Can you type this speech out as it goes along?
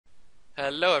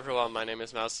Hello everyone, my name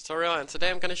is Mouse Tutorial and today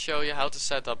I'm going to show you how to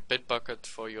set up BitBucket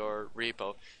for your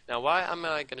repo. Now why am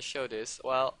I going to show this?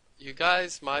 Well, you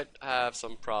guys might have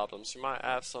some problems. You might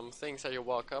have some things that you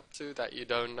walk up to that you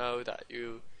don't know, that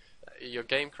your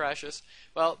game crashes.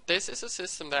 Well, this is a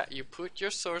system that you put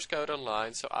your source code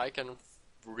online so I can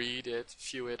read it,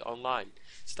 view it online.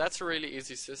 So that's a really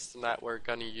easy system that we're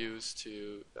going to use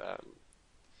to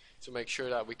make sure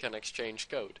that we can exchange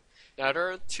code. Now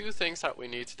there are two things that we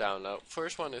need to download.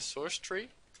 First one is SourceTree.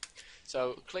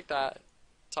 So click that,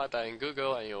 type that in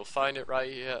Google and you'll find it right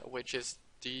here, which is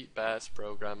the best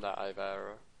program that I've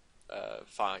ever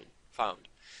found.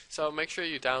 So make sure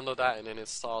you download that and then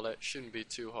install it. Shouldn't be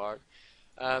too hard.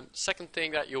 Second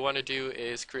thing that you want to do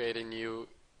is create a new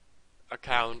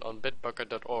account on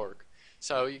bitbucket.org.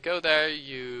 So you go there,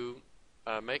 you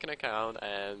make an account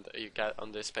and you get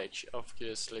on this page.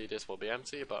 Obviously this will be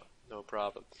empty, but no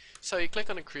problem. So you click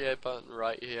on the create button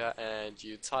right here and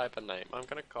you type a name. I'm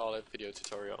gonna call it video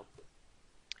tutorial.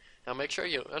 Now make sure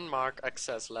you unmark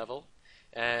access level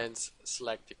and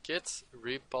select the Git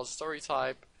repository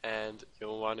type, and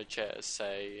you'll want to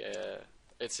say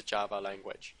it's a Java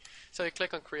language. So you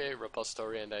click on create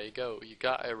repository and there you go, you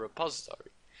got a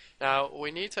repository. Now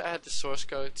we need to add the source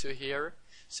code to here.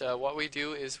 So what we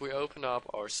do is we open up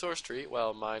our source tree.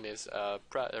 Well, mine is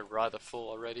rather full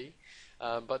already,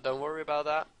 but don't worry about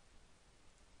that.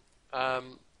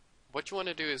 What you want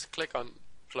to do is click on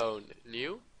clone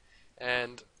new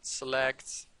and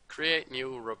select create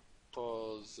new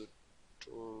repository.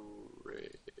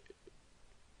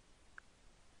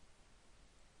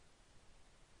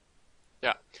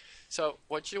 Yeah. So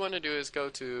what you want to do is go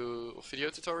to video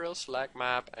tutorial, select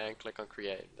map and click on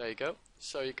create. There you go.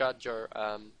 So you got your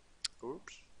a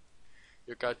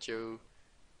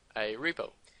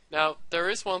repo. Now there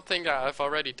is one thing that I've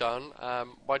already done.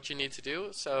 What you need to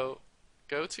do, so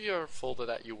go to your folder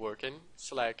that you work in,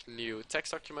 select new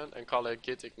text document and call it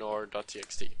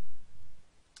gitignore.txt.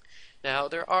 Now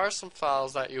there are some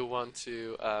files that you want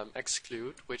to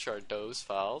exclude, which are those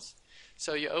files.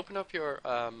 So you open up your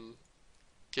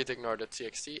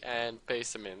gitignore.txt and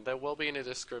paste them in. They will be in the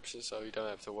description, so you don't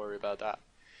have to worry about that.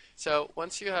 So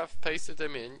once you have pasted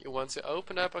them in, you want to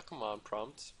open up a command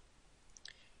prompt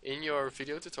in your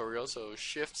video tutorial, so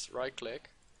shift right click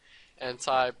and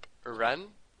type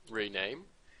ren rename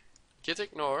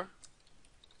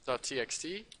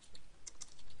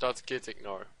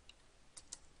gitignore.txt.gitignore.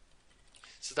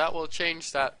 So that will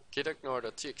change that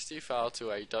gitignore.txt file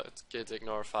to a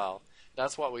 .gitignore file.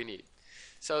 That's what we need.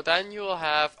 So then you will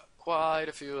have quite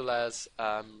a few less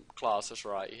classes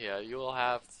right here. You will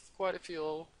have quite a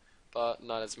few, but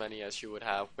not as many as you would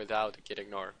have without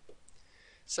gitignore.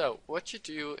 So what you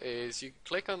do is you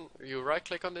right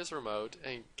click on this remote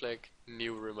and click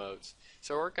new remote.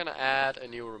 So we're gonna add a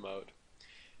new remote.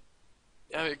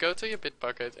 Now you go to your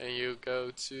BitBucket and you go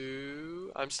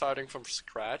to, I'm starting from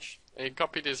scratch, and you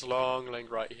copy this long link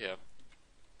right here.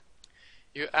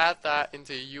 You add that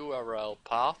into URL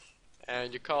path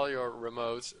and you call your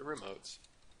remote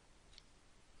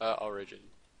origin.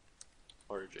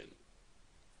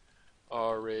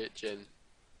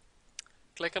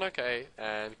 Click on OK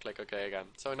and click OK again.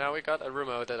 So now we got a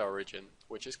remote at origin,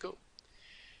 which is cool.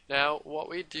 Now what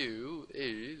we do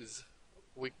is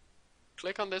we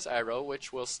click on this arrow,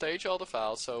 which will stage all the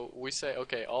files. So we say,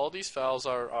 okay, all these files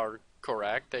are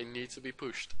correct, they need to be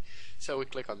pushed. So we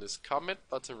click on this commit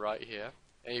button right here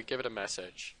and you give it a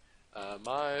message.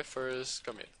 My first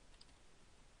commit.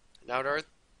 Now there are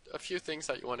a few things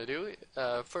that you want to do.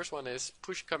 First one is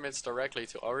push commits directly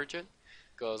to origin,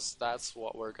 because that's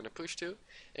what we're going to push to.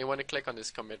 And you want to click on this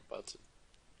commit button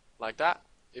like that.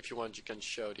 If you want, you can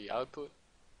show the output.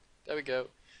 There we go.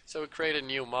 So we create a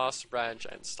new master branch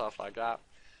and stuff like that.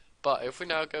 But if we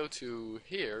now go to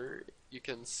here, you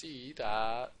can see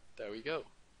that there we go.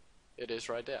 It is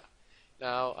right there.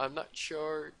 Now I'm not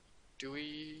sure, do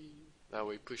we? Now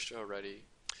we pushed already.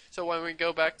 So when we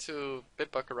go back to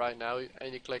BitBucket right now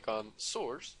and you click on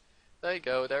source, there you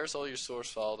go, there's all your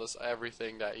source files, there's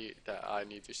everything that I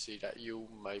need to see that you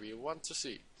maybe want to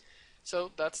see.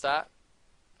 So that's that.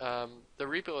 The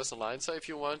repo is online, so if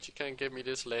you want you can give me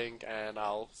this link and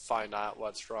I'll find out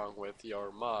what's wrong with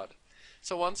your mod.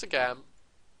 So once again,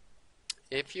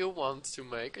 if you want to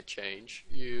make a change,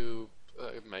 you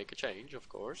make a change, of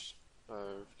course.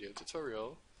 Video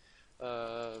tutorial.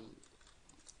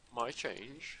 My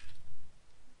change.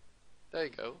 There you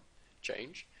go.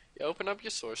 Change. You open up your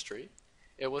source tree.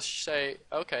 It will say,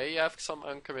 okay, you have some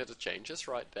uncommitted changes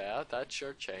right there. That's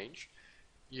your change.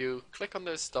 You click on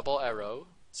this double arrow,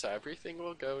 so everything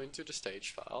will go into the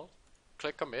stage file.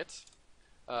 Click commit.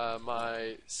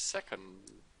 My second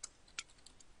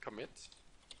commit.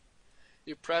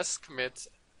 You press commit,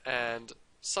 and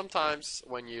sometimes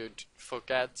when you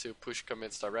forget to push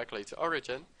commits directly to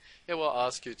origin, it will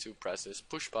ask you to press this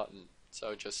push button.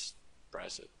 So just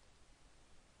press it.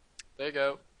 There you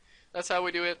go. That's how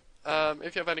we do it.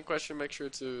 If you have any question, make sure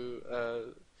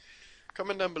to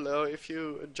comment down below. If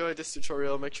you enjoyed this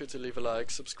tutorial, make sure to leave a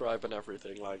like, subscribe, and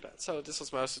everything like that. So this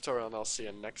was my tutorial, and I'll see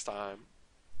you next time.